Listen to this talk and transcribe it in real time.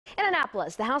In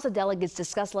Annapolis, the House of Delegates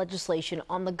discussed legislation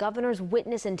on the governor's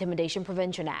Witness Intimidation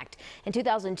Prevention Act. In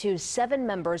 2002, 7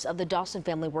 members of the Dawson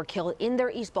family were killed in their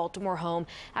East Baltimore home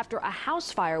after a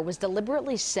house fire was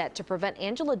deliberately set to prevent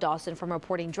Angela Dawson from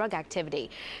reporting drug activity.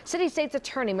 City State's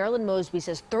Attorney Marilyn Mosby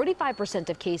says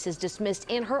 35% of cases dismissed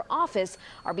in her office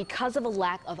are because of a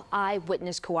lack of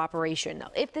eyewitness cooperation. Now,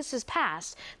 if this is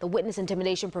passed, the Witness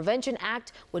Intimidation Prevention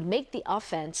Act would make the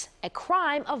offense a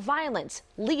crime of violence,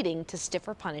 leading to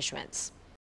stiffer punishments.